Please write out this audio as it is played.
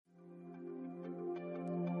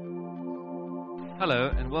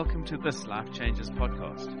Hello and welcome to this Life Changes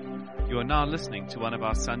podcast. You are now listening to one of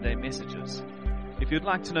our Sunday messages. If you'd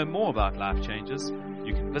like to know more about Life Changes,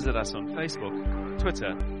 you can visit us on Facebook,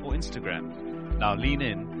 Twitter, or Instagram. Now lean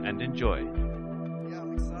in and enjoy. Yeah,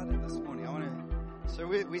 I'm excited this morning. So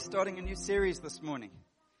we're starting a new series this morning.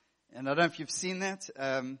 And I don't know if you've seen that,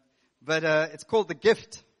 but it's called The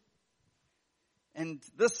Gift. And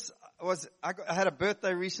this was, I had a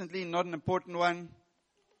birthday recently, not an important one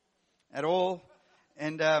at all.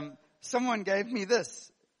 And someone gave me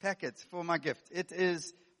this packet for my gift. It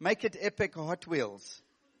is Make It Epic Hot Wheels.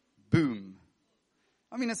 Boom.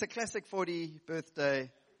 I mean, it's a classic 40 birthday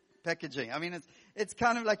packaging. I mean, it's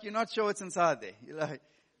kind of like you're not sure what's inside there. You're like,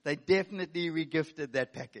 they definitely regifted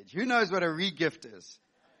that package. Who knows what a regift is?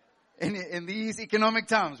 In these economic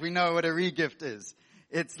times, we know what a regift is.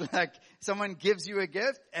 It's like someone gives you a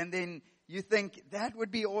gift and then you think that would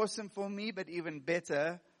be awesome for me, but even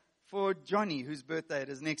better for Johnny, whose birthday it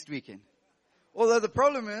is next weekend. Although the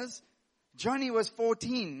problem is, Johnny was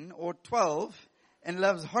 14 or 12 and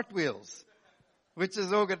loves Hot Wheels, which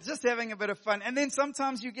is all good. Just having a bit of fun. And then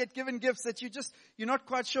sometimes you get given gifts that you're not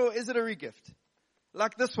quite sure, is it a regift?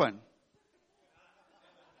 Like this one.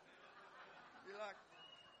 You're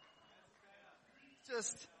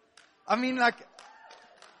like,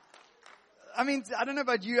 I don't know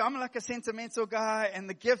about you. I'm like a sentimental guy, and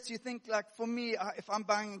the gifts, you think like, for me, if I'm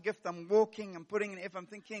buying a gift, I'm putting an F, I'm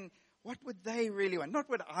thinking, what would they really want? Not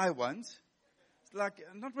what I want. It's like,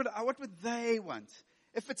 what would they want?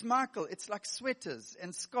 If it's Michael, it's like sweaters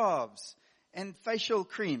and scarves and facial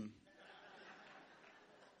cream.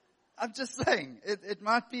 I'm just saying, it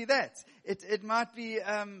might be that. It might be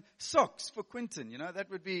socks for Quinton,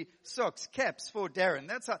 that would be socks, caps for Darren.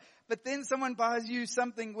 That's how. But then someone buys you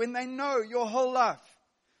something when they know your whole life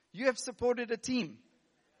you have supported a team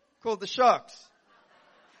called the Sharks.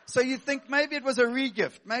 So you think maybe it was a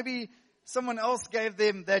regift. Maybe someone else gave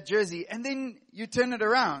them that jersey. And then you turn it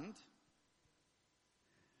around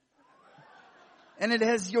and it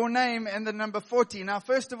has your name and the number 40. Now,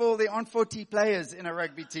 first of all, there aren't 40 players in a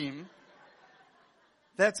rugby team.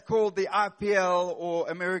 That's called the IPL or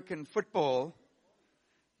American football.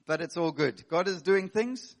 But it's all good. God is doing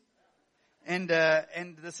things. And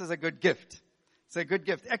this is a good gift. It's a good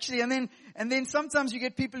gift. Actually, and then sometimes you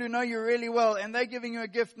get people who know you really well and they're giving you a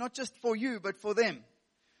gift not just for you, but for them.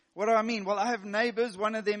 What do I mean? Well, I have neighbors.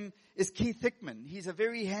 One of them is Keith Hickman. He's a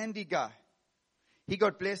very handy guy. He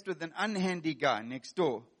got blessed with an unhandy guy next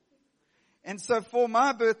door. And so for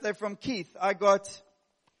my birthday from Keith, I got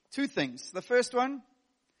two things. The first one,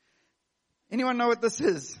 anyone know what this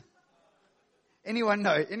is? Anyone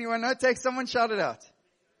know? Anyone know? Take someone, shout it out.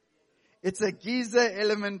 It's a Giza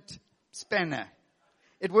Element spanner.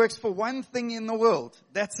 It works for one thing in the world.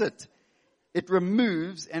 That's it. It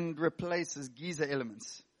removes and replaces Giza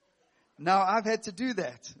elements. Now, I've had to do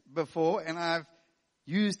that before, and I've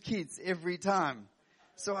used Keith's every time.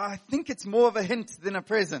 So I think it's more of a hint than a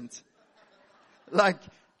present. Like,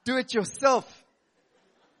 do it yourself.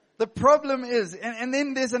 The problem is, and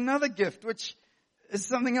then there's another gift, which is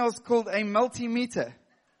something else called a multimeter.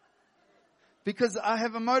 Because I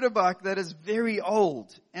have a motorbike that is very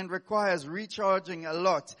old and requires recharging a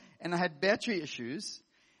lot. And I had battery issues.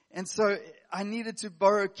 And so I needed to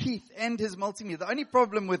borrow Keith and his multimeter. The only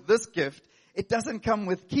problem with this gift, it doesn't come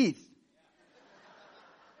with Keith.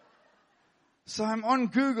 So I'm on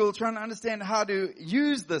Google trying to understand how to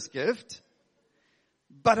use this gift.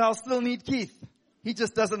 But I'll still need Keith. He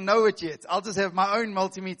just doesn't know it yet. I'll just have my own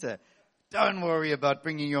multimeter. Don't worry about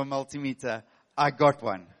bringing your multimeter. I got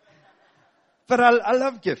one. But I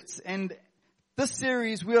love gifts. And this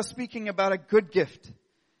series, we are speaking about a good gift.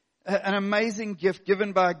 An amazing gift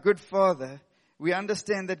given by a good father. We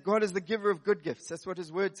understand that God is the giver of good gifts. That's what His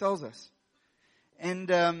Word tells us. And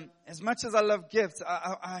as much as I love gifts,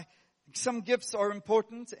 some gifts are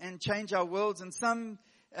important and change our worlds. And some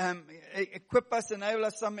equip us, enable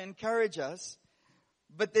us, some encourage us.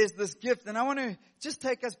 But there's this gift. And I want to just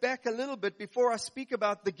take us back a little bit before I speak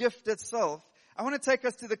about the gift itself. I want to take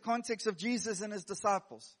us to the context of Jesus and His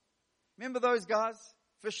disciples. Remember those guys?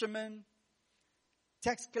 Fishermen,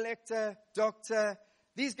 tax collector, doctor.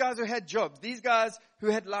 These guys who had jobs. These guys who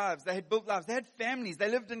had lives. They had built lives. They had families. They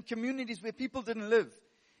lived in communities where people didn't live.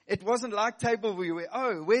 It wasn't like Tableview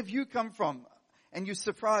where, where have you come from? And you're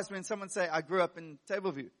surprised when someone say, I grew up in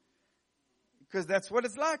Tableview. Because that's what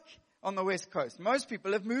it's like on the West Coast. Most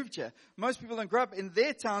people have moved here. Most people don't grow up in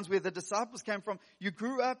their towns where the disciples came from. You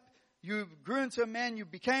grew up. You grew into a man, you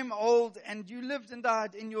became old, and you lived and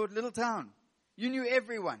died in your little town. You knew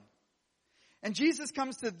everyone. And Jesus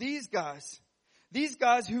comes to these guys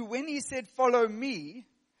who, when He said, follow me,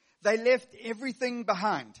 They left everything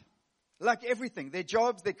behind. Like everything. Their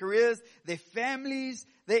jobs, their careers, their families,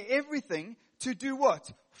 their everything to do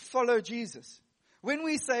what? Follow Jesus. When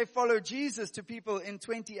we say follow Jesus to people in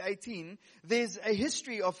 2018, there's a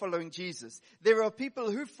history of following Jesus. There are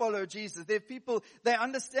people who follow Jesus. There are people, they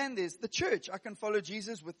understand there's the church. I can follow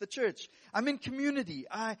Jesus with the church. I'm in community.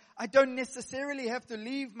 I don't necessarily have to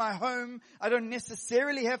leave my home. I don't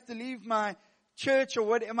necessarily have to leave my church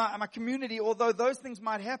or my community, although those things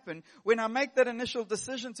might happen. When I make that initial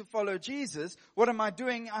decision to follow Jesus, what am I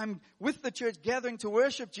doing? I'm with the church gathering to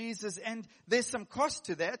worship Jesus, and there's some cost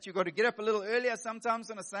to that. You've got to get up a little earlier sometimes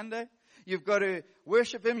on a Sunday. You've got to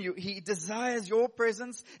worship Him. He desires your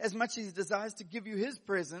presence as much as He desires to give you His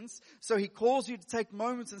presence. So He calls you to take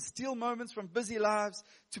moments and steal moments from busy lives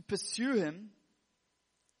to pursue Him.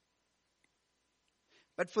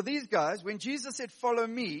 But for these guys, when Jesus said, follow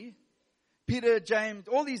me, Peter, James,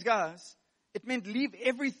 all these guys, it meant leave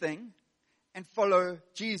everything and follow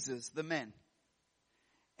Jesus, the man.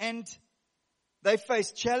 And they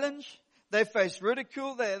faced challenge, they faced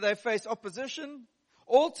ridicule, they faced opposition,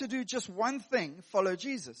 all to do just one thing, follow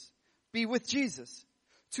Jesus, be with Jesus.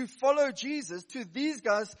 To follow Jesus, to these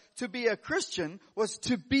guys, to be a Christian was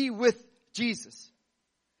to be with Jesus.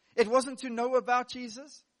 It wasn't to know about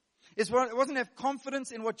Jesus. It wasn't to have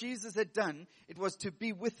confidence in what Jesus had done. It was to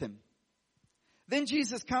be with Him. Then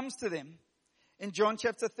Jesus comes to them in John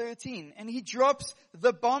chapter 13, and He drops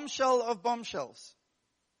the bombshell of bombshells.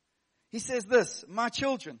 He says this, my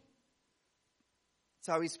children.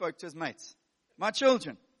 That's how He spoke to His mates. My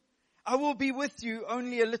children, I will be with you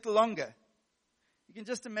only a little longer. You can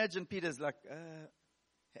just imagine Peter's like,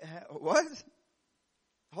 what?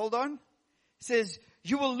 Hold on. He says,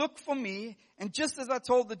 you will look for me, and just as I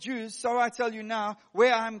told the Jews, so I tell you now,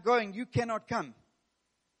 where I'm going, you cannot come.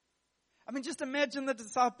 I mean, just imagine the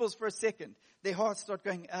disciples for a second. Their hearts start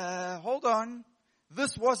going, hold on.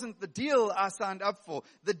 This wasn't the deal I signed up for.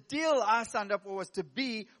 The deal I signed up for was to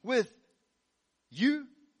be with you,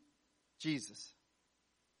 Jesus.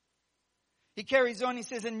 He carries on, he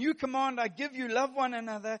says, a new command I give you, love one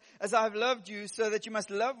another as I have loved you, so that you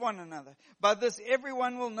must love one another. By this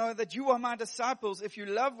everyone will know that you are my disciples if you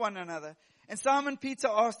love one another. And Simon Peter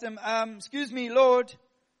asked him, excuse me, Lord,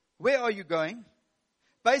 where are you going?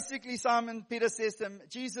 Basically, Simon Peter says to him,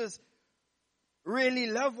 Jesus, really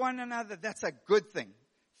love one another. That's a good thing.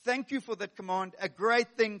 Thank you for that command. A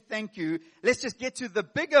great thing. Thank you. Let's just get to the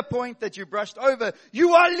bigger point that you brushed over.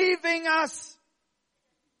 You are leaving us.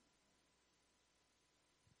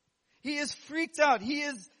 He is freaked out. He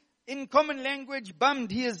is, in common language,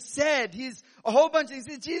 bummed. He is sad. He's a whole bunch. He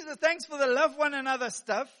says, Jesus, thanks for the love one another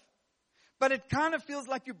stuff. But it kind of feels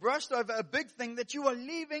like you brushed over a big thing, that you are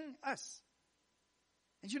leaving us.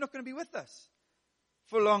 And you're not going to be with us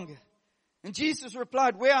for longer. And Jesus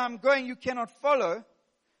replied, where I'm going you cannot follow,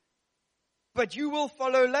 but you will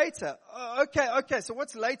follow later. Oh, okay, so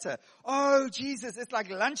what's later? Oh, Jesus, it's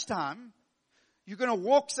like lunchtime. You're going to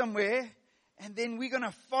walk somewhere, and then we're going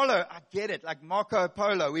to follow. I get it, like Marco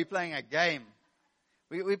Polo. We're playing a game.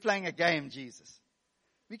 We're playing a game, Jesus.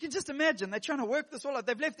 We can just imagine they're trying to work this all out.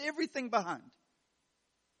 They've left everything behind.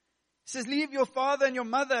 He says, leave your father and your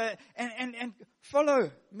mother and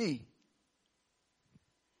follow me.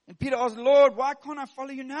 And Peter asked, Lord, why can't I follow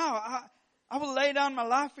you now? I will lay down my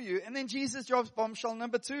life for you. And then Jesus drops bombshell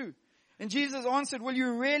number 2. And Jesus answered, will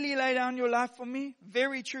you really lay down your life for me?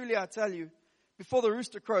 Very truly, I tell you, before the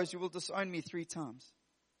rooster crows, you will disown me 3 times.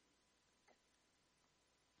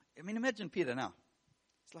 I mean, imagine Peter now.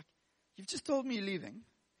 It's like, you've just told me you're leaving.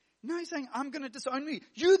 Now he's saying, I'm going to disown me.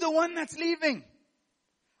 You're the one that's leaving.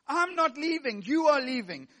 I'm not leaving. You are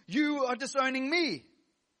leaving. You are disowning me.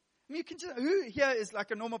 I mean, you can just, who here is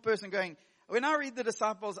like a normal person going, when I read the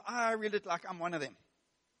disciples, I read it like I'm one of them.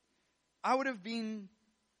 I would have been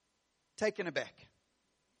taken aback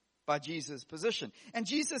by Jesus' position. And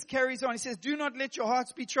Jesus carries on. He says, do not let your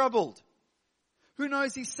hearts be troubled. Who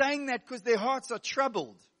knows? He's saying that because their hearts are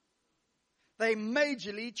troubled. They're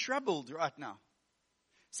majorly troubled right now.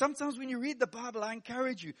 Sometimes when you read the Bible, I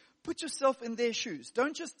encourage you, put yourself in their shoes.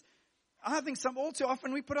 Don't just, I think all too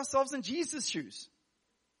often we put ourselves in Jesus' shoes.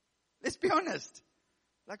 Let's be honest.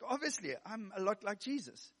 Like obviously, I'm a lot like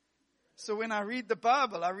Jesus. So when I read the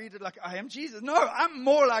Bible, I read it like I am Jesus. No, I'm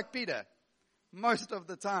more like Peter most of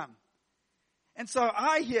the time. And so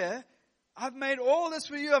I hear, I've made all this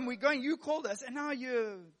for you and we're going, you called us and now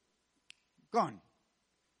you're gone.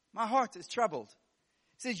 My heart is troubled.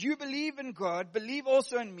 It says, you believe in God, believe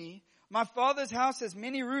also in me. My Father's house has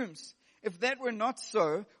many rooms. If that were not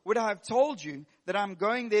so, would I have told you that I'm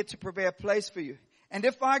going there to prepare a place for you? And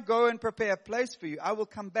if I go and prepare a place for you, I will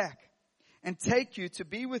come back and take you to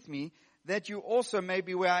be with me, that you also may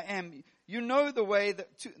be where I am. You know the way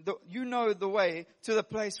to the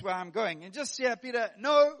place where I'm going. And just, Peter,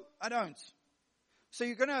 no, I don't. So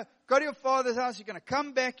you're going to go to your father's house. You're going to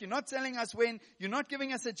come back. You're not telling us when. You're not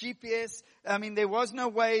giving us a GPS. There was no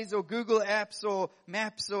Waze or Google Apps or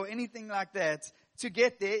maps or anything like that to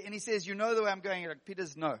get there. And he says, you know the way I'm going. You're like,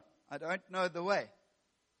 Peter's, no, I don't know the way.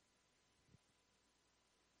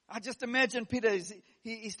 I just imagine Peter,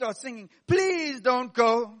 he starts singing, please don't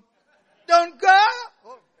go. Don't go.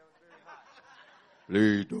 Oh, that was very high.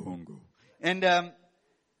 Please don't go.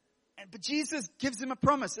 But Jesus gives him a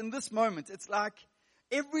promise in this moment. It's like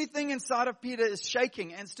everything inside of Peter is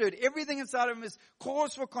shaking and stirred. Everything inside of him is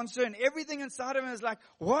cause for concern. Everything inside of him is like,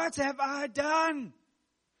 what have I done?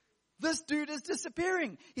 This dude is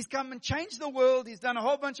disappearing. He's come and changed the world. He's done a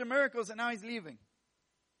whole bunch of miracles and now he's leaving.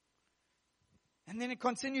 And then it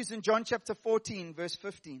continues in John chapter 14, verse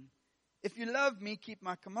 15. If you love me, keep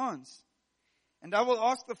my commands. And I will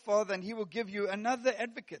ask the Father, and he will give you another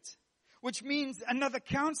advocate, which means another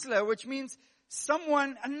counselor, which means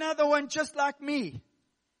another one just like me.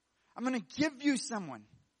 I'm going to give you someone.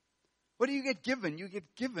 What do you get given? You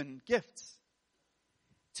get given gifts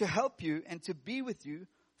to help you and to be with you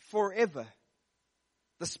forever.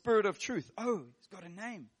 The Spirit of truth. Oh, he's got a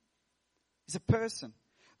name. He's a person.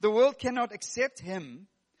 The world cannot accept him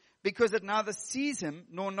because it neither sees him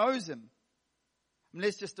nor knows him.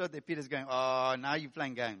 Let's just start there. Peter's going, oh, now you're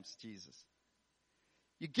playing games, Jesus.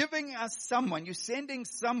 You're giving us someone, you're sending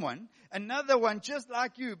someone, another one just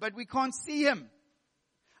like you, but we can't see him.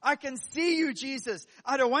 I can see you, Jesus.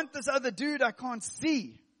 I don't want this other dude I can't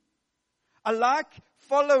see. I like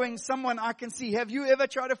following someone I can see. Have you ever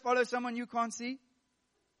tried to follow someone you can't see?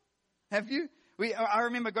 Have you? I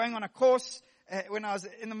remember going on a course when I was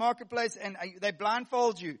in the marketplace, and they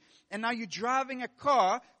blindfold you. And now you're driving a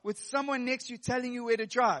car with someone next to you telling you where to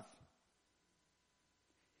drive.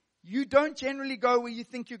 You don't generally go where you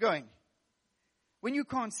think you're going. When you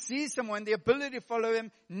can't see someone, the ability to follow him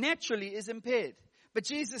naturally is impaired. But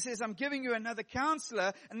Jesus says, I'm giving you another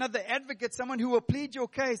counselor, another advocate, someone who will plead your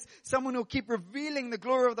case, someone who will keep revealing the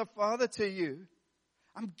glory of the Father to you.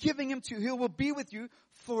 I'm giving him to you. He will be with you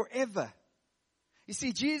forever. You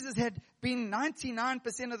see, Jesus had been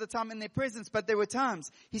 99% of the time in their presence, but there were times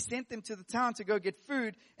he sent them to the town to go get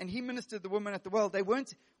food, and he ministered to the woman at the well. They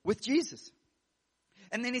weren't with Jesus.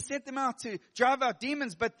 And then he sent them out to drive out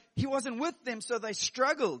demons, but he wasn't with them, so they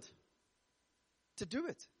struggled to do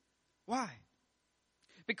it. Why?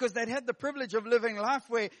 Because they'd had the privilege of living life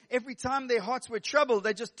where every time their hearts were troubled,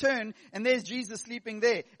 they just turn, and there's Jesus sleeping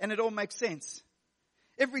there, and it all makes sense.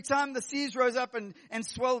 Every time the seas rose up and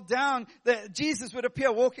swelled down, Jesus would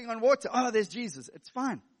appear walking on water. Oh, there's Jesus. It's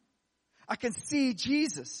fine. I can see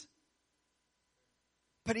Jesus.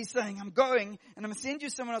 But he's saying, I'm going and I'm going to send you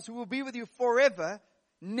someone else who will be with you forever,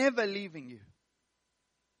 never leaving you.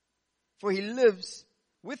 For he lives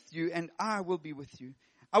with you and I will be with you.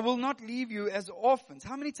 I will not leave you as orphans.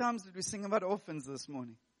 How many times did we sing about orphans this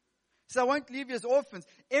morning? So I won't leave you as orphans.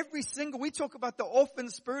 We talk about the orphan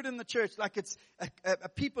spirit in the church like it's a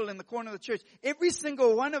people in the corner of the church. Every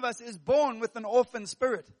single one of us is born with an orphan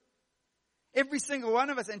spirit. Every single one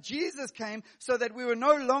of us. And Jesus came so that we were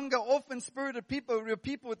no longer orphan spirited people. We were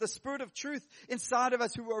people with the Spirit of truth inside of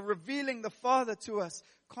us who were revealing the Father to us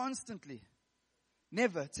constantly.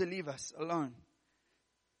 Never to leave us alone.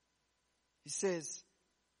 He says,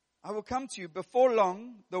 I will come to you. Before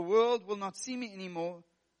long, the world will not see me anymore,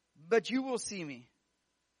 but you will see me.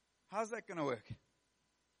 How's that going to work?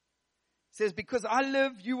 It says, because I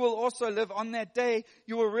live, you will also live. On that day,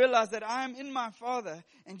 you will realize that I am in my Father,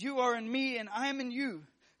 and you are in me, and I am in you.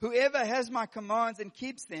 Whoever has my commands and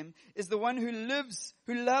keeps them is the one who loves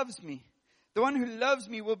me. The one who loves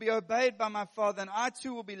me will be obeyed by my Father, and I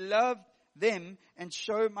too will be loved them and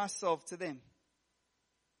show myself to them.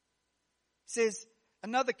 It says,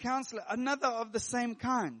 another counselor, another of the same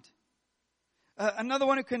kind. Another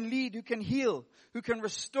one who can lead, who can heal, who can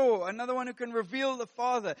restore. Another one who can reveal the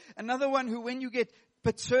Father. Another one who, when you get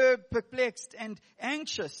perturbed, perplexed, and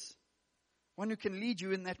anxious, one who can lead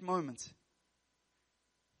you in that moment.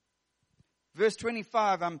 Verse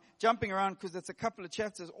 25, I'm jumping around because it's a couple of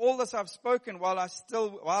chapters. All this I've spoken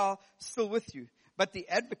while still with you. But the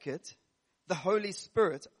advocate, the Holy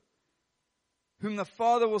Spirit, whom the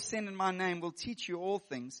Father will send in my name, will teach you all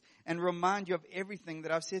things and remind you of everything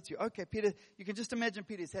that I've said to you. Okay, Peter, you can just imagine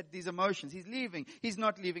Peter's had these emotions. He's leaving. He's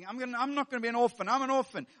not leaving. I'm not going to be an orphan. I'm an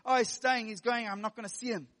orphan. Oh, he's staying. He's going. I'm not going to see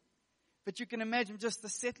him. But you can imagine just the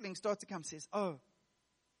settling starts to come. Says, oh,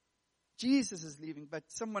 Jesus is leaving, but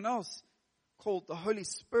someone else called the Holy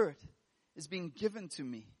Spirit is being given to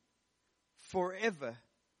me forever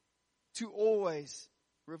to always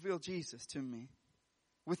reveal Jesus to me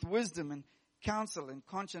with wisdom and counsel and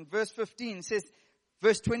conscience. Verse 15 says,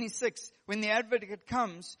 verse 26, when the advocate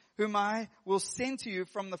comes, whom I will send to you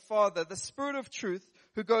from the Father, the Spirit of truth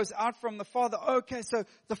who goes out from the Father. Okay, so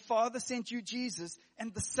the Father sent you Jesus,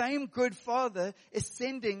 and the same good Father is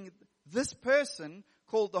sending this person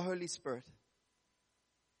called the Holy Spirit.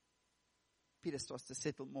 Peter starts to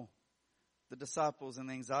settle more. The disciples and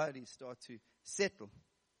the anxiety start to settle.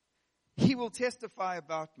 He will testify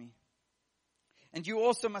about me. And you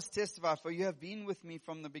also must testify, for you have been with me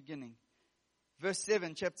from the beginning. Verse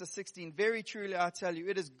 7, chapter 16, very truly I tell you,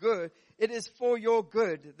 it is for your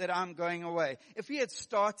good that I'm going away. If he had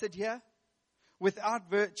started here without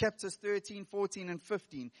chapters 13, 14, and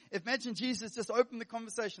 15, imagine Jesus just opened the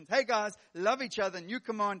conversations. Hey guys, love each other, new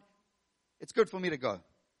command, it's good for me to go.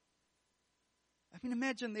 I mean,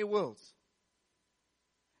 imagine their worlds.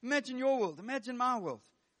 Imagine your world, imagine my world.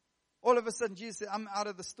 All of a sudden Jesus said, I'm out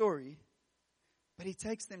of the story. But he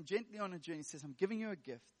takes them gently on a journey. He says, I'm giving you a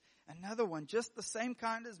gift. Another one, just the same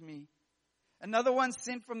kind as me. Another one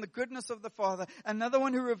sent from the goodness of the Father. Another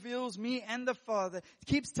one who reveals me and the Father.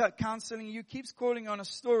 Keeps counseling you, keeps calling on a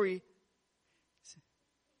story.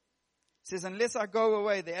 Says, unless I go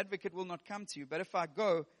away, the advocate will not come to you. But if I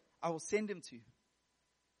go, I will send him to you.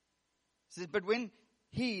 Says, but when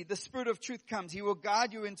he, the Spirit of truth, comes, he will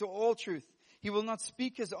guide you into all truth. He will not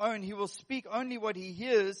speak his own. He will speak only what he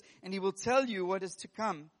hears, and he will tell you what is to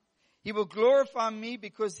come. He will glorify me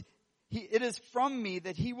because it is from me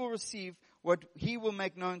that he will receive what he will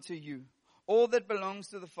make known to you. All that belongs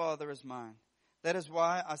to the Father is mine. That is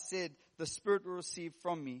why I said the Spirit will receive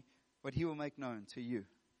from me what he will make known to you.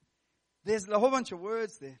 There's a whole bunch of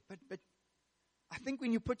words there, but I think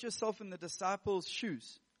when you put yourself in the disciples'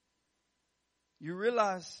 shoes, you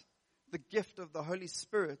realize the gift of the Holy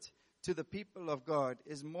Spirit to the people of God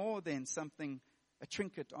is more than a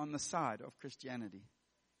trinket on the side of Christianity.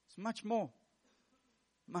 It's much more.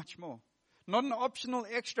 Much more. Not an optional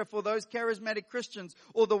extra for those charismatic Christians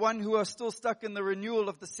or the one who are still stuck in the renewal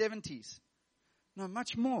of the 70s. No,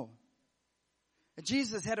 much more.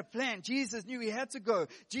 Jesus had a plan. Jesus knew he had to go.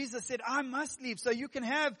 Jesus said, I must leave so you can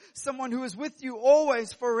have someone who is with you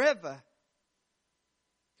always, forever.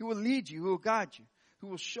 Who will lead you, who will guide you, who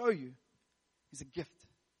will show you. He's a gift.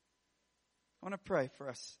 I want to pray for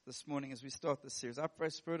us this morning as we start this series. I pray,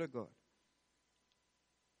 Spirit of God,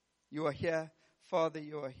 you are here. Father,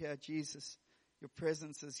 you are here. Jesus, your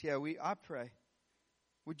presence is here. I pray,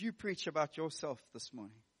 would you preach about yourself this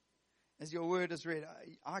morning? As your word is read,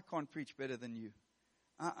 I can't preach better than you.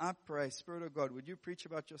 I pray, Spirit of God, would you preach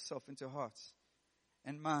about yourself into hearts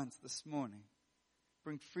and minds this morning?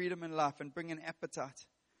 Bring freedom and life and bring an appetite.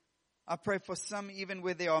 I pray for some, even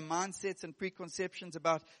where there are mindsets and preconceptions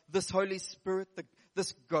about this Holy Spirit,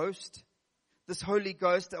 this ghost, this Holy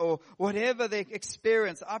Ghost, or whatever they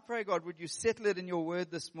experience. I pray, God, would you settle it in your word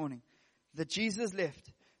this morning, that Jesus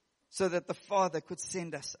left so that the Father could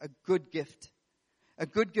send us a good gift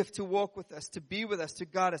to walk with us, to be with us, to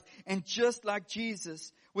guide us. And just like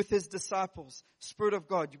Jesus with his disciples, Spirit of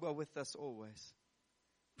God, you are with us always.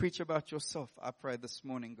 Preach about yourself, I pray this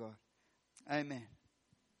morning, God. Amen.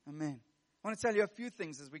 Amen. I want to tell you a few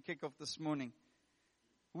things as we kick off this morning.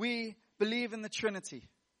 We believe in the Trinity.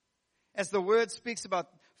 As the word speaks about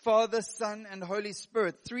Father, Son, and Holy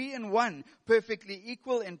Spirit, 3 in 1, perfectly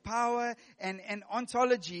equal in power and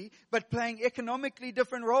ontology, but playing economically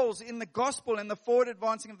different roles in the gospel and the forward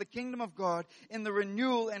advancing of the kingdom of God, in the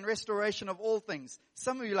renewal and restoration of all things.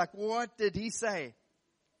 Some of you are like, what did he say?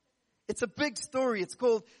 It's a big story. It's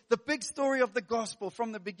called the big story of the gospel.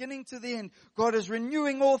 From the beginning to the end, God is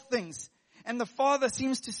renewing all things. And the Father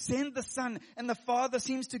seems to send the Son, and the Father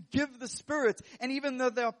seems to give the Spirit. And even though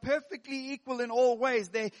they are perfectly equal in all ways,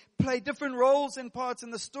 they play different roles and parts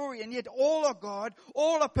in the story. And yet all are God,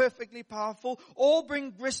 all are perfectly powerful, all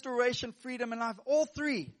bring restoration, freedom, and life. All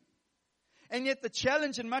three. And yet the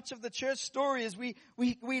challenge in much of the church story is we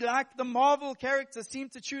like the Marvel characters, seem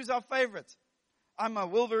to choose our favorites. I'm a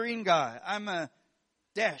Wolverine guy. I'm a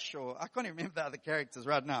Dash, or I can't even remember the other characters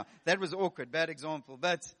right now. That was awkward, bad example.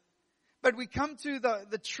 But we come to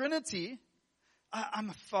the Trinity. I'm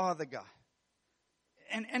a Father guy.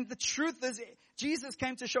 And the truth is, Jesus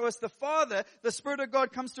came to show us the Father. The Spirit of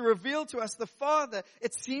God comes to reveal to us the Father.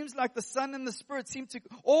 It seems like the Son and the Spirit seem to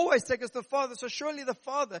always take us to the Father. So surely the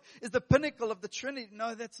Father is the pinnacle of the Trinity.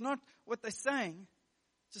 No, that's not what they're saying.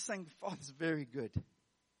 Just saying the Father's very good.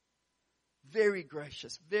 Very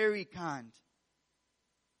gracious, very kind.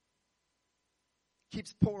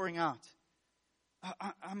 Keeps pouring out.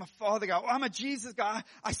 I'm a Father guy. I'm a Jesus guy.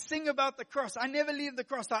 I sing about the cross. I never leave the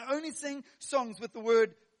cross. I only sing songs with the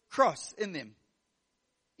word cross in them.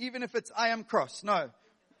 Even if it's I am cross. No.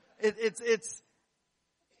 If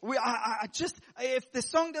the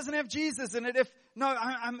song doesn't have Jesus in it,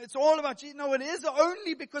 it's all about Jesus. No, it is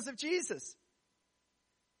only because of Jesus.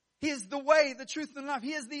 He is the way, the truth, and life.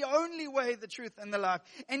 He is the only way, the truth, and the life.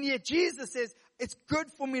 And yet Jesus says, it's good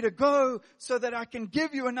for me to go so that I can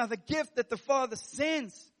give you another gift that the Father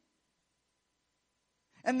sends.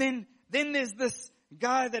 And then there's this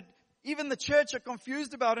guy that even the church are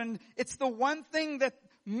confused about, and it's the one thing that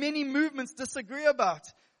many movements disagree about.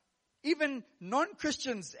 Even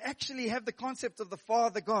non-Christians actually have the concept of the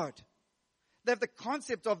Father God. They have the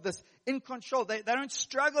concept of this in control. They don't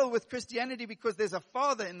struggle with Christianity because there's a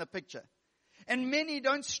Father in the picture. And many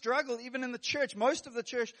don't struggle, even in the church. Most of the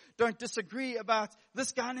church don't disagree about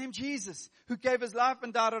this guy named Jesus, who gave his life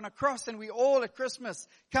and died on a cross. And we all at Christmas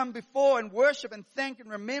come before and worship and thank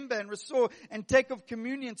and remember and restore and take of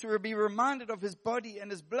communion to be reminded of his body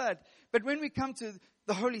and his blood. But when we come to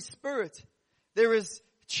the Holy Spirit, there is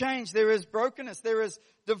change, there is brokenness, there is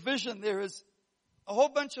division, there is a whole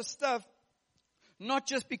bunch of stuff.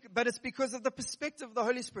 But it's because of the perspective of the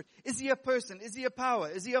Holy Spirit. Is he a person? Is he a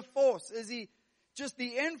power? Is he a force? Is he just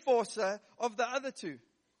the enforcer of the other two?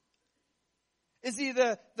 Is he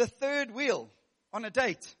the third wheel on a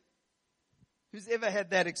date? Who's ever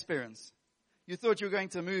had that experience? You thought you were going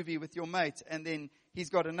to a movie with your mate, and then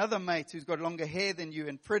he's got another mate who's got longer hair than you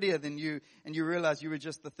and prettier than you, and you realize you were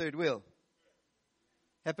just the third wheel.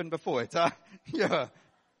 Happened before it, huh? Yeah.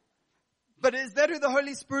 But is that who the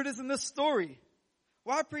Holy Spirit is in this story?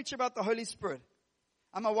 Why preach about the Holy Spirit?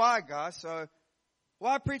 I'm a why guy, so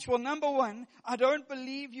why preach? Well, number one, I don't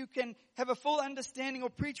believe you can have a full understanding or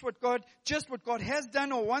preach what God has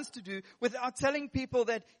done or wants to do without telling people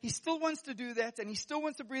that he still wants to do that and he still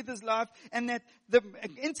wants to breathe his life, and that the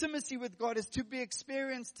intimacy with God is to be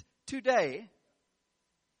experienced today.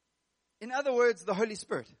 In other words, the Holy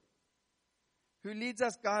Spirit, who leads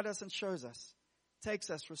us, guides us, and shows us, takes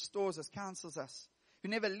us, restores us, counsels us, who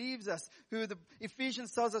never leaves us, who the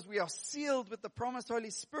Ephesians tells us we are sealed with the promised Holy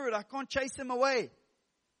Spirit. I can't chase him away.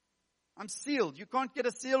 I'm sealed. You can't get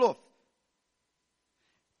a seal off.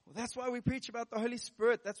 Well, that's why we preach about the Holy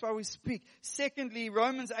Spirit. That's why we speak. Secondly,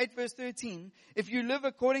 Romans 8 verse 13, if you live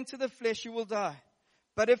according to the flesh, you will die.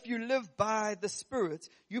 But if you live by the Spirit,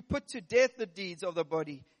 you put to death the deeds of the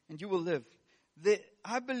body, and you will live.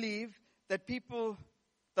 I believe that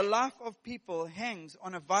the life of people hangs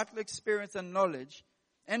on a vital experience and knowledge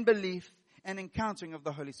and belief and encountering of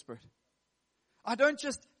the Holy Spirit. I'm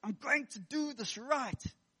going to do this right.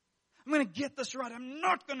 I'm going to get this right. I'm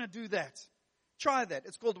not going to do that. Try that.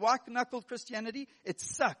 It's called white-knuckled Christianity. It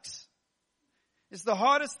sucks. It's the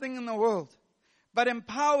hardest thing in the world. But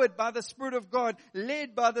empowered by the Spirit of God,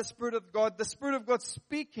 led by the Spirit of God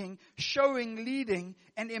speaking, showing, leading,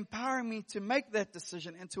 and empowering me to make that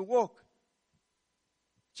decision and to walk,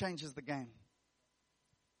 changes the game.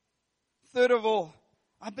 Third of all,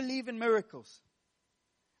 I believe in miracles.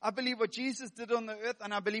 I believe what Jesus did on the earth,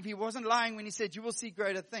 and I believe he wasn't lying when he said, you will see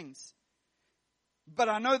greater things. But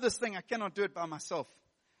I know this thing, I cannot do it by myself.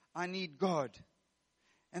 I need God.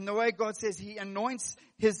 And the way God says he anoints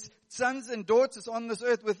his sons and daughters on this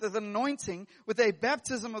earth with an anointing, with a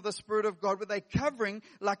baptism of the Spirit of God, with a covering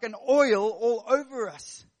like an oil all over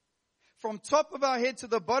us. From top of our head to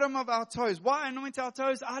the bottom of our toes. Why anoint our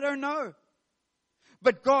toes? I don't know.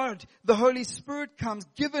 But God, the Holy Spirit comes,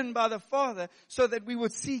 given by the Father, so that we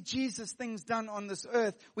would see Jesus' things done on this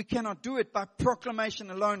earth. We cannot do it by proclamation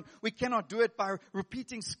alone. We cannot do it by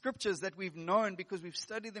repeating scriptures that we've known because we've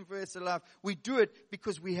studied them for the rest of our life. We do it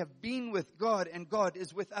because we have been with God and God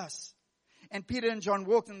is with us. And Peter and John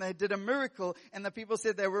walked and they did a miracle, and the people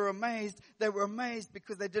said they were amazed. They were amazed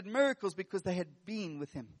because they did miracles because they had been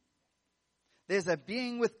with him. There's a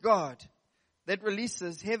being with God that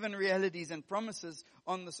releases heaven realities and promises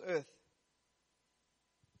on this earth.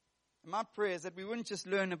 And my prayer is that we wouldn't just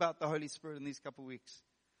learn about the Holy Spirit in these couple of weeks.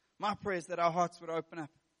 My prayer is that our hearts would open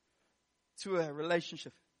up to a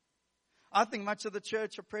relationship. I think much of the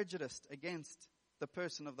church are prejudiced against the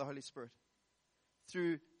person of the Holy Spirit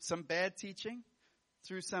through some bad teaching,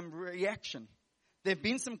 through some reaction. There have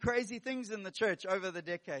been some crazy things in the church over the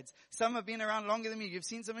decades. Some have been around longer than me. You've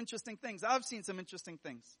seen some interesting things. I've seen some interesting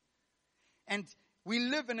things. And we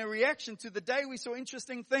live in a reaction to the day we saw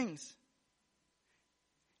interesting things.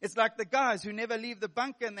 It's like the guys who never leave the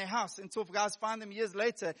bunker in their house until guys find them years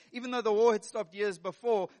later. Even though the war had stopped years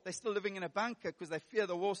before, they're still living in a bunker because they fear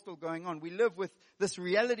the war still going on. We live with this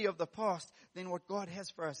reality of the past than what God has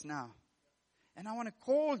for us now. And I want to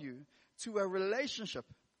call you to a relationship.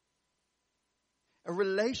 A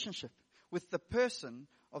relationship with the person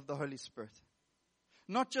of the Holy Spirit.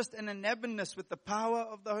 Not just an enamoredness with the power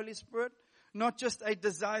of the Holy Spirit, not just a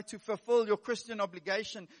desire to fulfill your Christian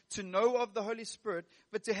obligation to know of the Holy Spirit,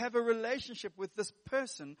 but to have a relationship with this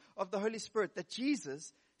person of the Holy Spirit that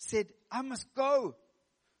Jesus said, I must go.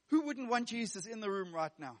 Who wouldn't want Jesus in the room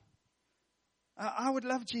right now? I would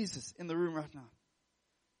love Jesus in the room right now.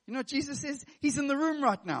 You know what Jesus says? He's in the room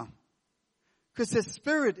right now. Because His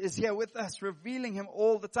Spirit is here with us, revealing Him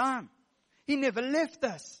all the time. He never left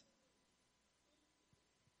us.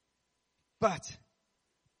 But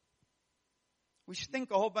we think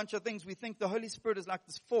a whole bunch of things. We think the Holy Spirit is like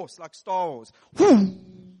this force, like Star Wars. You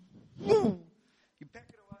pack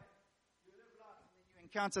it away. You live life and then you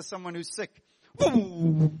encounter someone who's sick.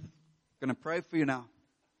 I'm going to pray for you now.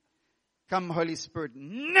 Come, Holy Spirit,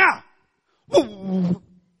 now!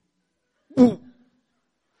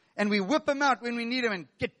 And we whip Him out when we need Him and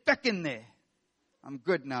get back in there. I'm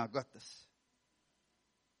good now, I got this.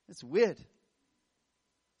 It's weird.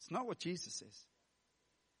 It's not what Jesus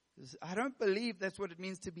says. I don't believe that's what it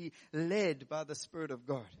means to be led by the Spirit of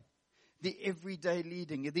God. The everyday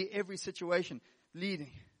leading, the every situation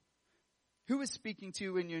leading. Who is speaking to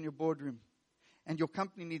you when you're in your boardroom and your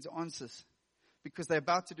company needs answers because they're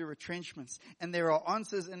about to do retrenchments and there are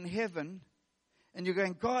answers in heaven and you're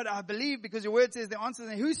going, God, I believe because your word says the answers.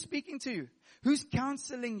 And who's speaking to you? Who's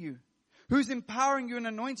counseling you? Who's empowering you and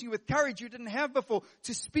anointing you with courage you didn't have before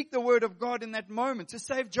to speak the word of God in that moment, to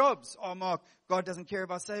save jobs? Oh, Mark, God doesn't care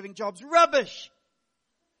about saving jobs. Rubbish!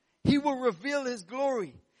 He will reveal His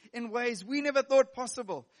glory in ways we never thought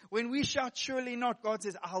possible. When we shout, surely not, God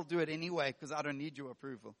says, I'll do it anyway because I don't need your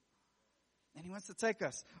approval. And He wants to take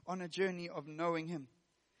us on a journey of knowing Him.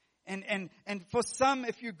 And for some,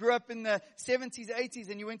 if you grew up in the 70s, 80s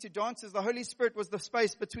and you went to dances, the Holy Spirit was the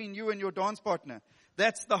space between you and your dance partner.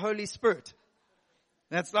 That's the Holy Spirit.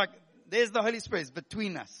 That's like, there's the Holy Spirit. It's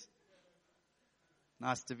between us.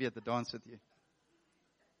 Nice to be at the dance with you.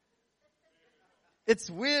 It's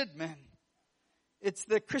weird, man. It's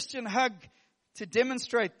the Christian hug to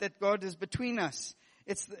demonstrate that God is between us.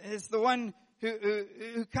 It's the one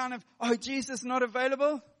who kind of, oh, Jesus not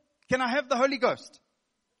available? Can I have the Holy Ghost?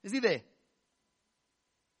 Is He there?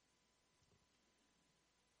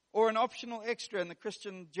 Or an optional extra in the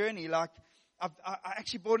Christian journey. Like, I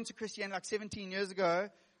actually bought into Christianity like 17 years ago,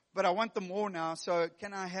 but I want them more now. So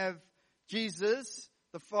can I have Jesus,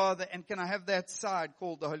 the Father, and can I have that side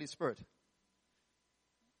called the Holy Spirit?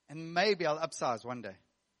 And maybe I'll upsize one day.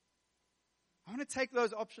 I want to take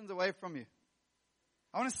those options away from you.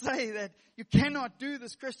 I want to say that you cannot do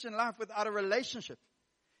this Christian life without a relationship.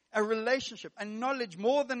 A relationship, a knowledge,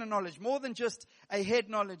 more than a knowledge, more than just a head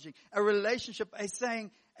knowledging, a relationship, a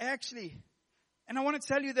saying, actually, and I want to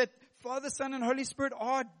tell you that Father, Son, and Holy Spirit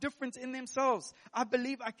are different in themselves. I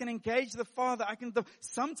believe I can engage the Father.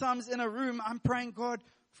 Sometimes in a room, I'm praying, God,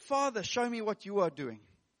 Father, show me what you are doing.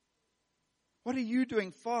 What are you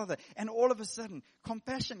doing, Father? And all of a sudden,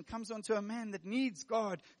 compassion comes onto a man that needs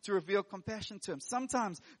God to reveal compassion to him.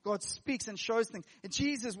 Sometimes God speaks and shows things.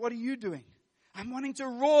 Jesus, what are you doing? I'm wanting to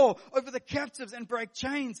roar over the captives and break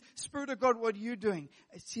chains. Spirit of God, what are you doing?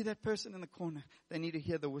 I see that person in the corner. They need to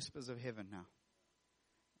hear the whispers of heaven now.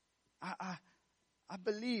 I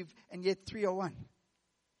believe, and yet 3 are 1.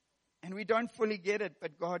 And we don't fully get it,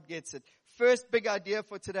 but God gets it. First big idea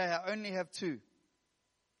for today, I only have 2.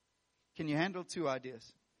 Can you handle 2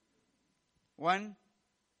 ideas? 1,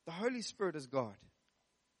 the Holy Spirit is God.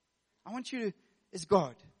 I want you to, is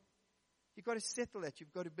God. You've got to settle that.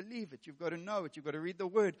 You've got to believe it. You've got to know it. You've got to read the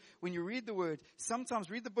Word. When you read the Word, sometimes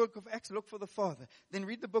read the book of Acts, look for the Father. Then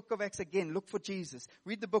read the book of Acts again, look for Jesus.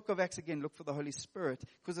 Read the book of Acts again, look for the Holy Spirit.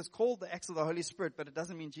 Because it's called the Acts of the Holy Spirit, but it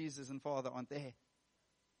doesn't mean Jesus and Father aren't there.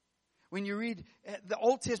 When you read the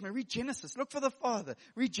Old Testament, read Genesis, look for the Father.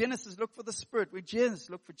 Read Genesis, look for the Spirit. Read Genesis,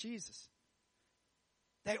 look for Jesus.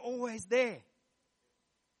 They're always there.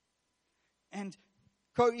 And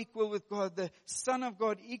co-equal with God, the Son of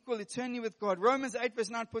God, equal eternally with God. Romans 8 verse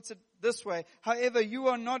 9 puts it this way. However, you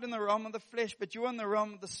are not in the realm of the flesh, but you are in the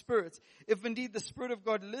realm of the Spirit. If indeed the Spirit of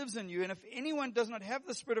God lives in you, and if anyone does not have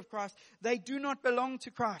the Spirit of Christ, they do not belong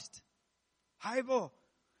to Christ. Haibo,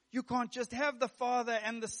 you can't just have the Father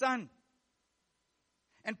and the Son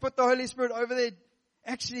and put the Holy Spirit over there.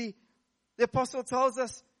 Actually, the apostle tells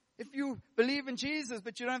us, if you believe in Jesus,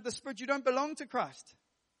 but you don't have the Spirit, you don't belong to Christ.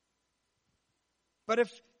 But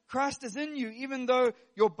if Christ is in you, even though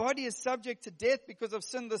your body is subject to death because of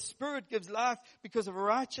sin, the Spirit gives life because of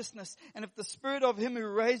righteousness. And if the Spirit of Him who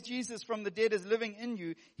raised Jesus from the dead is living in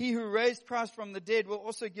you, He who raised Christ from the dead will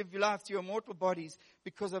also give life to your mortal bodies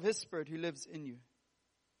because of His Spirit who lives in you.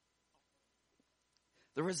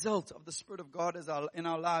 The result of the Spirit of God in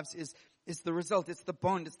our lives is the result. It's the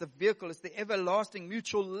bond. It's the vehicle. It's the everlasting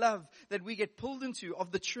mutual love that we get pulled into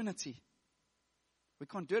of the Trinity. We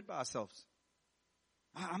can't do it by ourselves.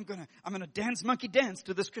 I'm gonna dance, monkey dance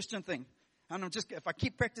to this Christian thing. And if I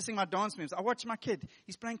keep practicing my dance moves, I watch my kid.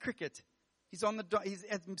 He's playing cricket. He's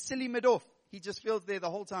at silly mid-off. He just feels there the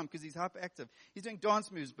whole time because he's hyperactive. He's doing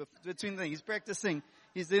dance moves between things. He's practicing.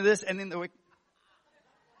 He's doing this and then I'm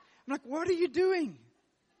like, what are you doing?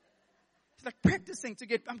 He's like practicing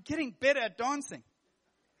I'm getting better at dancing.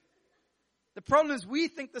 The problem is we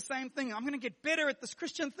think the same thing. I'm going to get better at this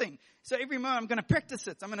Christian thing. So every moment I'm going to practice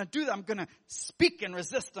it. I'm going to do that. I'm going to speak and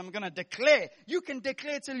resist. I'm going to declare. You can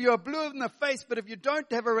declare till you're blue in the face, but if you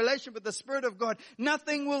don't have a relationship with the Spirit of God,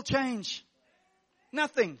 nothing will change.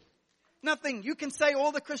 Nothing. Nothing. You can say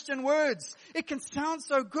all the Christian words. It can sound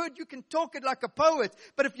so good. You can talk it like a poet.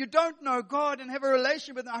 But if you don't know God and have a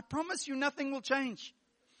relationship with Him, I promise you nothing will change.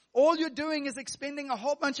 All you're doing is expending a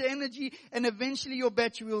whole bunch of energy, and eventually your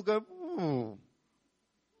battery will go, oh,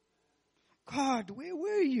 God, where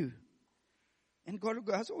were you? And God will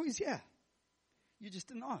go, I was always here. You just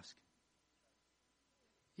didn't ask.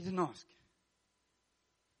 You didn't ask.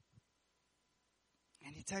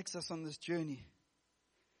 And He takes us on this journey.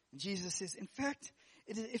 And Jesus says, in fact,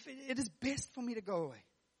 it is best for me to go away.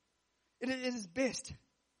 It is best.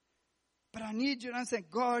 But I need you to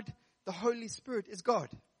understand, God, the Holy Spirit is God.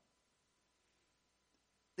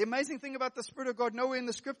 The amazing thing about the Spirit of God, nowhere in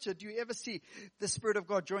the Scripture do you ever see the Spirit of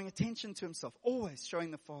God drawing attention to Himself, always showing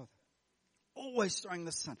the Father, always showing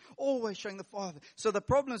the Son, always showing the Father. So the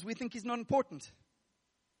problem is we think He's not important.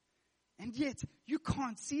 And yet, you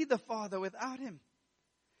can't see the Father without Him.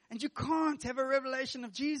 And you can't have a revelation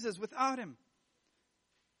of Jesus without Him.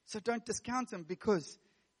 So don't discount Him because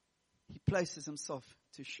He places Himself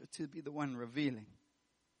to be the one revealing.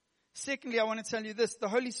 Secondly, I want to tell you this. The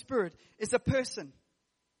Holy Spirit is a person.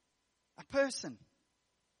 A person.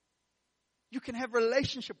 You can have a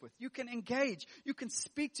relationship with. You can engage. You can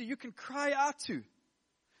speak to. You can cry out to.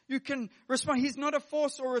 You can respond. He's not a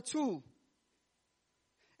force or a tool.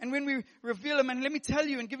 And when we reveal Him, and let me tell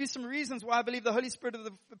you and give you some reasons why I believe the Holy Spirit of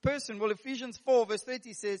the person. Well, Ephesians 4 verse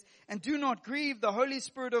 30 says, and do not grieve the Holy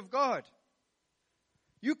Spirit of God.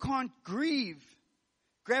 You can't grieve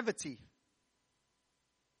gravity.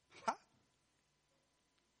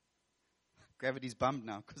 Gravity's bummed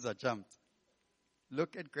now because I jumped.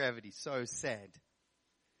 Look at gravity, so sad.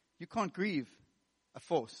 You can't grieve a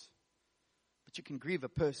force, but you can grieve a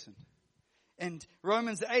person. And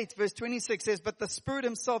Romans 8 verse 26 says, but the Spirit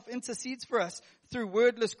Himself intercedes for us through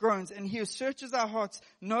wordless groans, and He who searches our hearts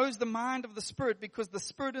knows the mind of the Spirit, because the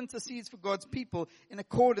Spirit intercedes for God's people in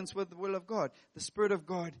accordance with the will of God. The Spirit of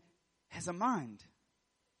God has a mind.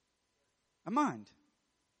 A mind.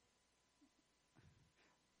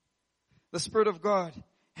 The Spirit of God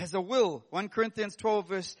has a will. 1 Corinthians 12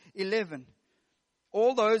 verse 11.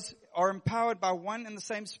 All those are empowered by one and the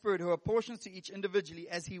same Spirit, who apportions to each individually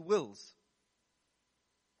as He wills.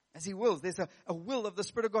 As He wills. There's a will of the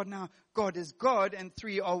Spirit of God. Now, God is God and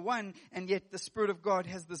three are one, and yet the Spirit of God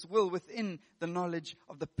has this will within the knowledge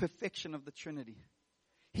of the perfection of the Trinity.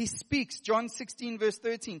 He speaks, John 16 verse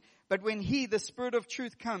 13, but when He, the Spirit of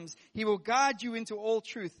truth, comes, He will guide you into all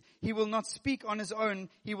truth. He will not speak on His own.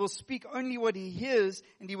 He will speak only what He hears,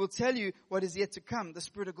 and He will tell you what is yet to come. The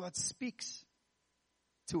Spirit of God speaks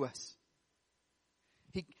to us.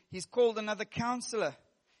 He's called another counselor,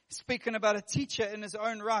 speaking about a teacher in His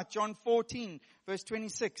own right. John 14 verse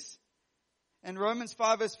 26. And Romans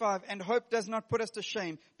 5 verse 5, and hope does not put us to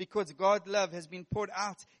shame, because God's love has been poured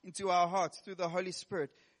out into our hearts through the Holy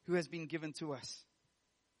Spirit who has been given to us.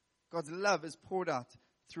 God's love is poured out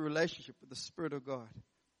through relationship with the Spirit of God.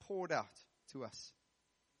 Poured out to us.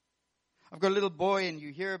 I've got a little boy, and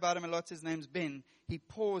you hear about him a lot. His name's Ben. He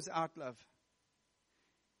pours out love.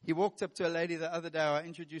 He walked up to a lady the other day I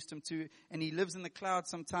introduced him to, and he lives in the clouds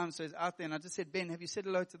sometimes, so he's out there. And I just said, Ben, have you said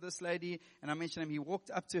hello to this lady? And I mentioned him. He walked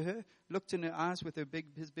up to her, looked in her eyes with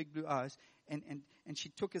his big blue eyes, and she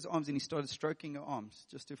took his arms and he started stroking her arms,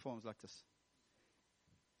 just two arms like this.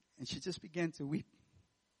 And she just began to weep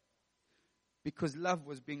because love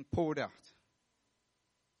was being poured out.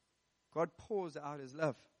 God pours out His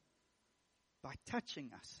love by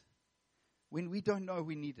touching us when we don't know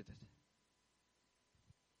we needed it.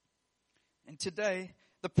 And today,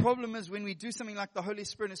 the problem is when we do something like the Holy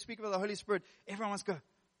Spirit and speak about the Holy Spirit, everyone wants to go,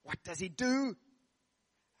 What does he do?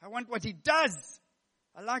 I want what he does.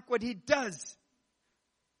 I like what he does.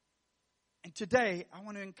 And today, I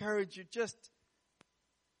want to encourage you, just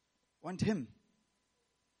want him.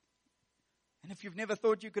 And if you've never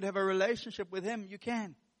thought you could have a relationship with him, you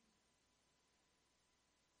can.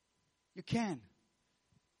 You can.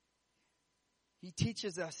 He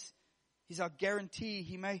teaches us. He's our guarantee.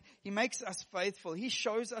 He makes us faithful. He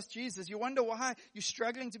shows us Jesus. You wonder why you're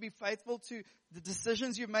struggling to be faithful to the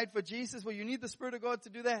decisions you've made for Jesus? Well, you need the Spirit of God to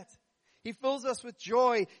do that. He fills us with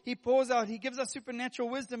joy. He pours out. He gives us supernatural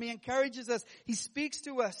wisdom. He encourages us. He speaks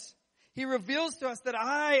to us. He reveals to us that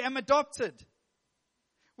I am adopted,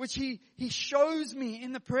 which he shows me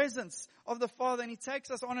in the presence of the Father. And he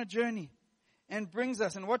takes us on a journey and brings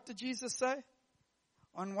us. And what did Jesus say?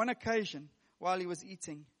 On one occasion, while he was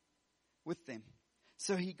eating with them.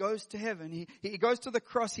 So he goes to heaven. He goes to the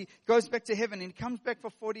cross. He goes back to heaven. And he comes back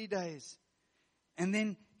for 40 days. And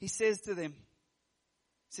then he says to them,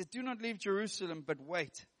 he said, do not leave Jerusalem, but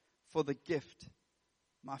wait for the gift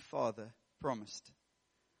my Father promised,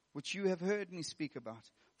 which you have heard me speak about.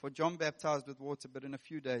 For John baptized with water, but in a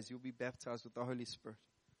few days you'll be baptized with the Holy Spirit.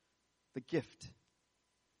 The gift.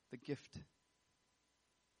 The gift.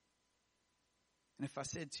 And if I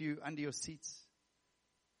said to you, under your seats,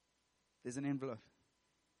 there's an envelope.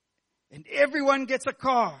 And everyone gets a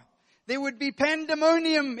car. There would be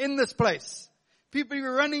pandemonium in this place. People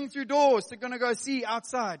are running through doors. They're going to go see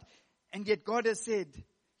outside. And yet God has said,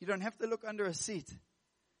 you don't have to look under a seat.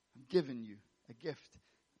 I'm giving you a gift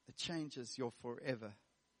that changes your forever.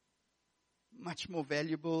 Much more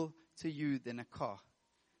valuable to you than a car,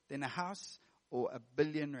 than a house or $1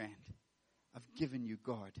 billion rand. I've given you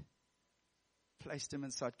God. Placed him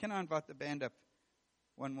inside. Can I invite the band up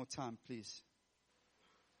one more time, please?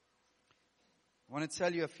 I want to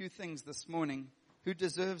tell you a few things this morning. Who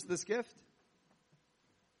deserves this gift?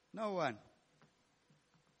 No one.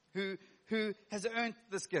 Who has earned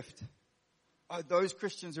this gift? Oh, those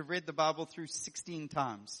Christians who've read the Bible through 16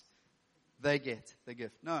 times. They get the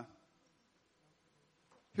gift. No.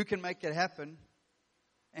 Who can make it happen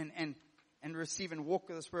and receive and walk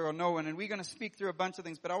with the Spirit? Or no one. And we're going to speak through a bunch of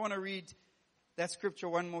things, but I want to read that scripture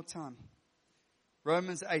one more time.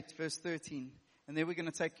 Romans 8, verse 13. And then we're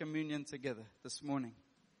going to take communion together this morning.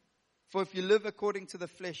 For if you live according to the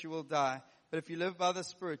flesh, you will die. But if you live by the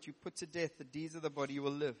Spirit, you put to death the deeds of the body, you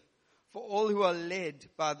will live. For all who are led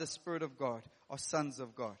by the Spirit of God are sons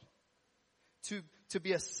of God. To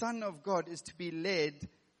be a son of God is to be led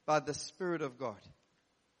by the Spirit of God.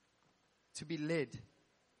 To be led.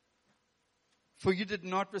 For you did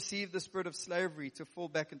not receive the spirit of slavery to fall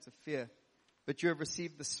back into fear, but you have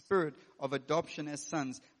received the Spirit of adoption as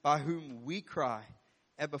sons, by whom we cry,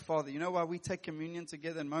 Abba, Father. You know why we take communion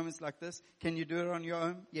together in moments like this? Can you do it on your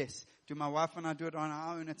own? Yes. Do my wife and I do it on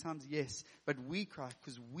our own at times? Yes. But we cry,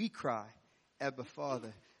 because we cry, Abba,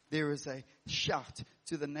 Father. There is a shout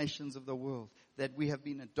to the nations of the world that we have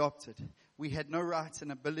been adopted. We had no rights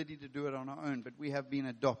and ability to do it on our own, but we have been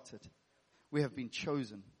adopted. We have been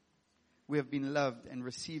chosen. We have been loved and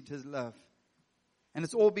received his love. And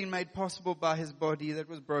it's all been made possible by his body that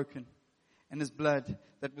was broken and his blood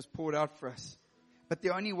that was poured out for us. But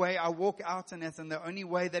the only way I walk out in it, and the only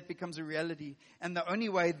way that becomes a reality, and the only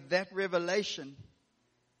way that revelation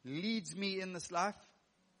leads me in this life,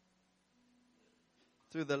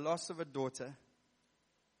 through the loss of a daughter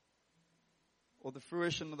or the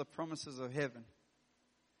fruition of the promises of heaven.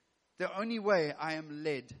 The only way I am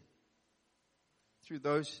led through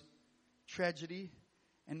those tragedy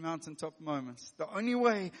and mountaintop moments, the only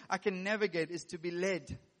way I can navigate is to be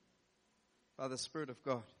led by the Spirit of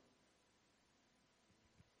God.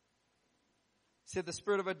 He said the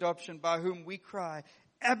Spirit of adoption, by whom we cry,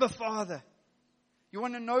 Abba, Father. You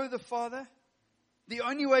want to know the Father? The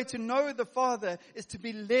only way to know the Father is to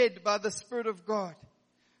be led by the Spirit of God,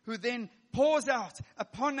 who then pours out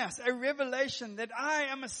upon us a revelation that I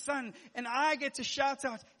am a son, and I get to shout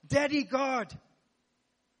out, Daddy God.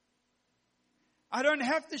 I don't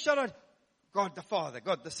have to shout out, God the Father,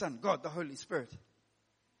 God the Son, God the Holy Spirit.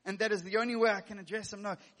 And that is the only way I can address him.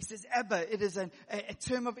 No, he says, Abba, it is a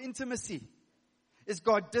term of intimacy. Is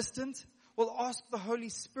God distant? Well, ask the Holy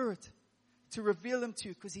Spirit to reveal him to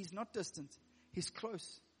you, because he's not distant. He's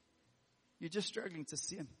close. You're just struggling to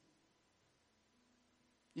see him.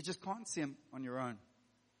 You just can't see him on your own.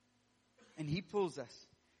 And he pulls us.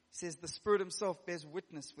 He says the Spirit himself bears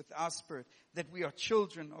witness with our spirit that we are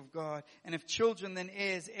children of God. And if children, then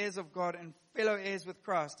heirs, heirs of God, and fellow heirs with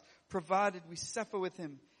Christ, provided we suffer with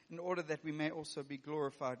him in order that we may also be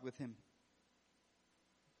glorified with him.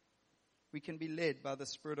 We can be led by the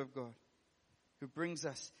Spirit of God, who brings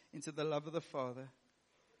us into the love of the Father,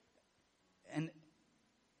 and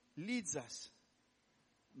leads us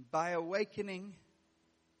by awakening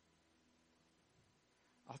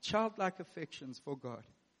our childlike affections for God.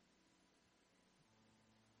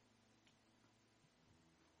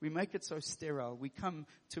 We make it so sterile. We come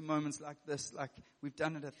to moments like this, like we've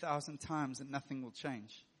done it 1,000 times and nothing will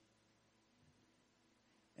change.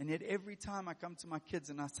 And yet every time I come to my kids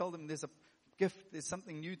and I tell them there's a gift, there's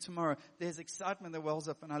something new tomorrow, there's excitement that wells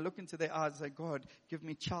up, and I look into their eyes and say, God, give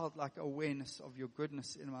me childlike awareness of your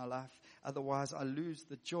goodness in my life. Otherwise I lose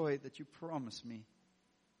the joy that you promise me.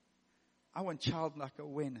 I want childlike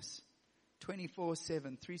awareness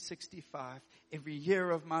 24/7, 365, every year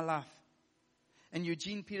of my life. And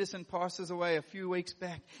Eugene Peterson passes away a few weeks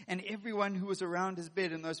back, and everyone who was around his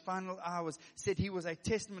bed in those final hours said he was a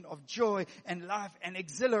testament of joy and life and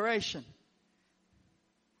exhilaration.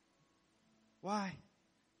 Why?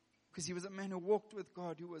 Because he was a man who walked with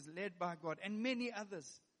God, who was led by God, and many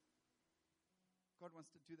others. God wants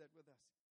to do that with us.